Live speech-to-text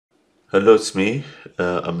Hello, it's me.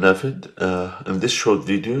 I'm Nafid. In this short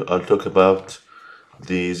video, I'll talk about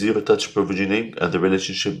the zero-touch provisioning and the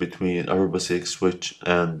relationship between ArubaCX switch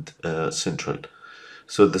and Central.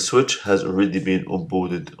 So the switch has already been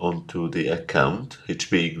onboarded onto the account.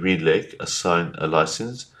 HPE GreenLake assigned a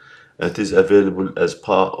license. It is available as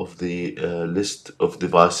part of the list of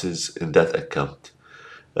devices in that account.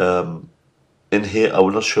 In here, I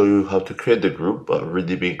will not show you how to create the group, but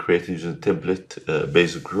already been created using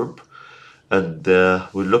template-based group. And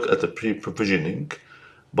we'll look at the pre-provisioning.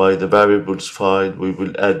 By the variables file, we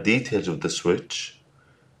will add details of the switch.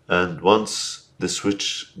 And once the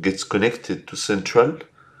switch gets connected to Central,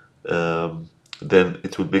 then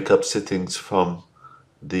it will pick up settings from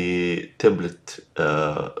the template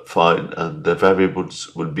file, and the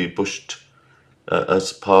variables will be pushed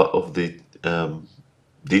as part of the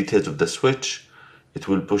details of the switch. It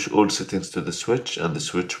will push all settings to the switch, and the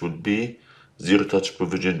switch will be zero-touch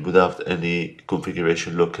provisioned without any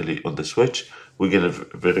configuration locally on the switch. We're going to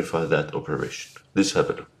verify that operation. Let's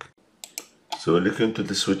have a look. So look into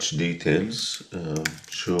the switch details,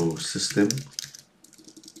 show system.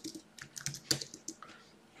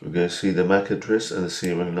 We're going to see the MAC address and the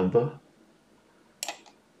serial number,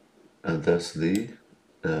 and that's the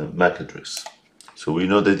MAC address. So we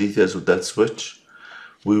know the details of that switch.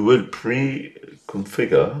 We will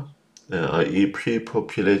pre-configure, i.e.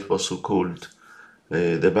 pre-populate what's called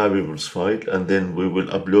the variables file, and then we will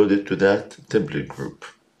upload it to that template group.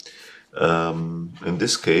 In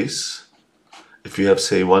this case, if you have,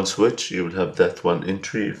 say, one switch, you will have that one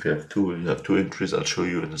entry. If you have two, you have two entries. I'll show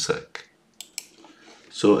you in a sec.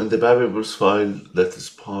 So in the variables file that is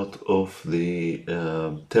part of the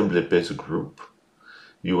template-based group,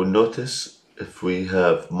 you will notice if we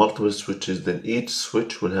have multiple switches, then each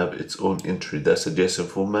switch will have its own entry. That's a JSON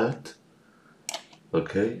format.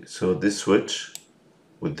 Okay, so this switch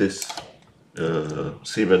with this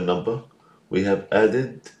serial number, we have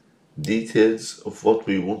added details of what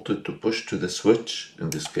we wanted to push to the switch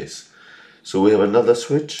in this case. So we have another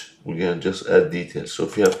switch, we can just add details. So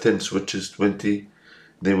if you have 10 switches, 20,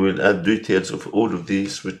 then we'll add details of all of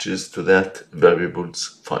these switches to that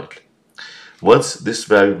variables file. Once this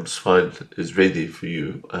variables file is ready for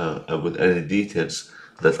you, with any details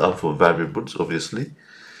that are for variables, obviously,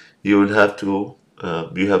 you will have to,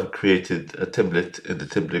 you have created a template in the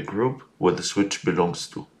template group where the switch belongs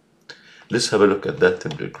to. Let's have a look at that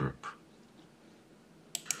template group.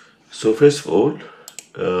 So first of all,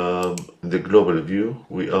 in the global view,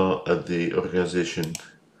 we are at the organization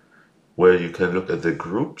where you can look at the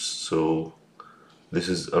groups. So this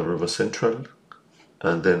is Aruba Central,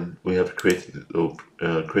 and then we have created all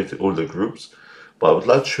the groups. But I would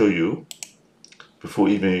like to show you, before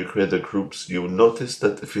even you create the groups, you will notice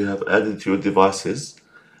that if you have added your devices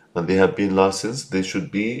and they have been licensed, they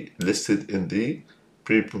should be listed in the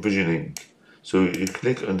pre-provisioning. So you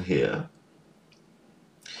click on here,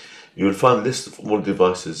 you will find a list of all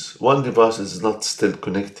devices. One device is not still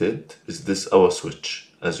connected, is this our switch.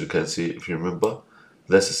 As you can see, if you remember,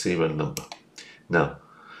 that's the serial number. Now,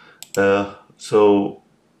 so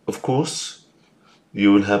of course,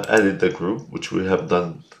 you will have added the group, which we have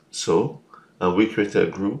done so, and we create a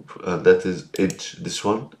group, and that is Edge. This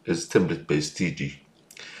one is template-based TG.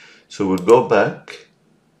 So we'll go back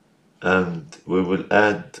and we will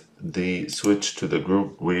add the switch to the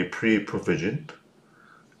group we pre-provisioned,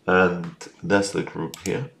 and that's the group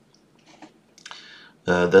here.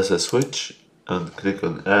 That's a switch, and click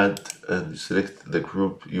on add and select the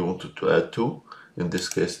group you wanted to add to. In this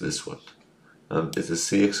case, this one. And it's a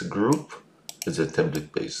CX group, it's a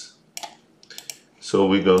template base. So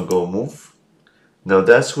we're going to go move. Now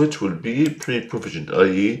that switch will be pre-provisioned,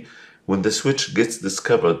 i.e. when the switch gets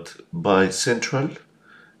discovered by Central,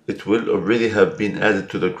 it will already have been added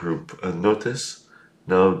to the group. And notice,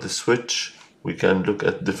 now the switch, we can look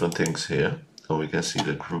at different things here. And we can see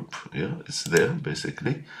the group, yeah, it's there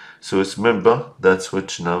basically. So it's member, that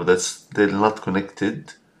switch now, that's still not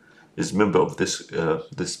connected, is member of this,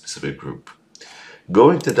 this specific group.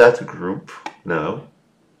 Going to that group now,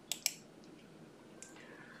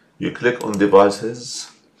 you click on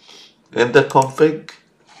devices. In the config,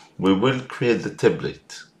 we will create the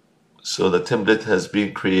template. So the template has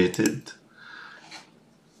been created,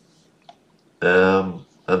 and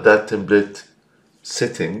that template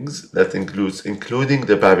settings, that includes including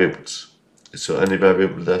the variables. So any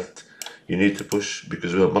variable that you need to push,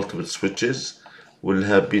 because we have multiple switches, will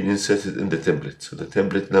have been inserted in the template. So the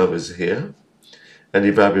template now is here.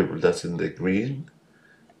 Any variable that's in the green,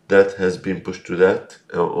 that has been pushed to that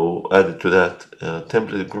or added to that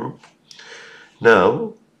template group.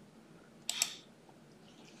 Now,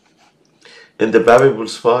 In the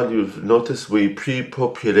variables file, you've noticed we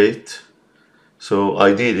pre-populate. So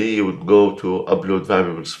ideally, you would go to upload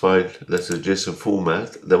variables file, that's a JSON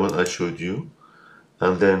format, the one I showed you,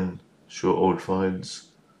 and then show all files.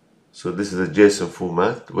 So this is a JSON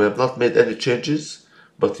format. We have not made any changes,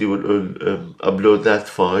 but you will upload that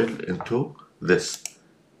file into this.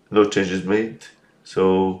 No changes made.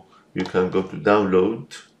 So you can go to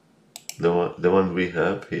download, the one we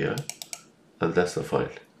have here, and that's the file.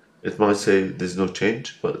 It might say there's no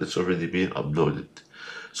change, but it's already been uploaded.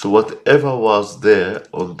 So whatever was there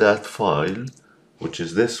on that file, which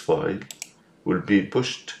is this file, will be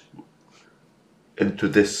pushed into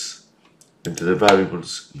this, into the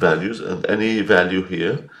variables values, and any value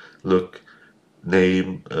here, look,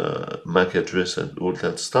 name, MAC address, and all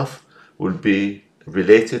that stuff will be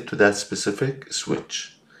related to that specific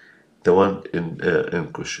switch, the one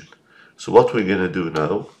in question. So what we're gonna do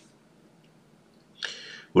now,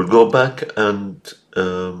 we'll go back and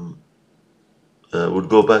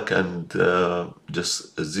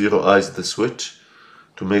just zeroize the switch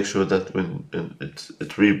to make sure that when it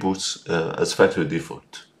reboots as factory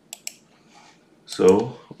default.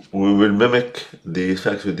 So we will mimic the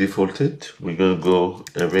factory defaulted. We're going to go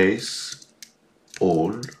erase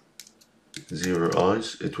all,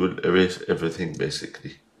 zeroize. It will erase everything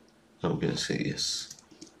basically. I'm going to say yes.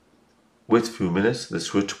 Wait a few minutes, the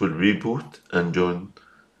switch will reboot and join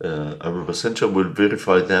Aruba Central. Will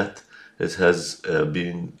verify that it has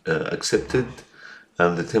been accepted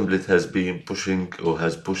and the template has been pushing or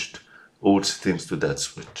has pushed all settings to that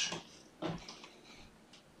switch.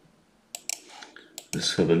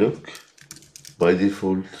 Let's have a look. By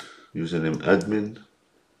default, username admin,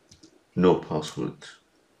 no password.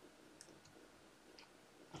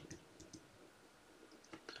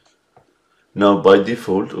 Now by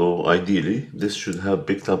default, or ideally, this should have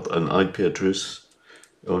picked up an IP address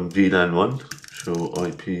on VLAN 1, show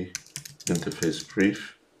IP interface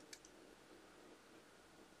brief.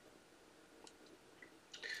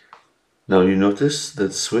 Now you notice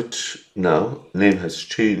that switch now, name has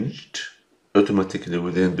changed automatically.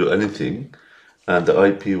 We didn't do anything, and the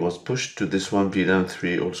IP was pushed to this one. VLAN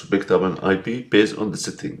 3 also picked up an IP based on the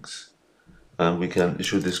settings, and we can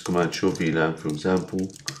issue this command show VLAN. For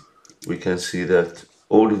example, we can see that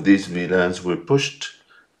all of these VLANs were pushed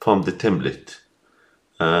from the template,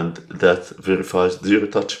 and that verifies zero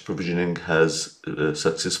touch provisioning has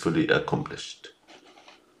successfully accomplished.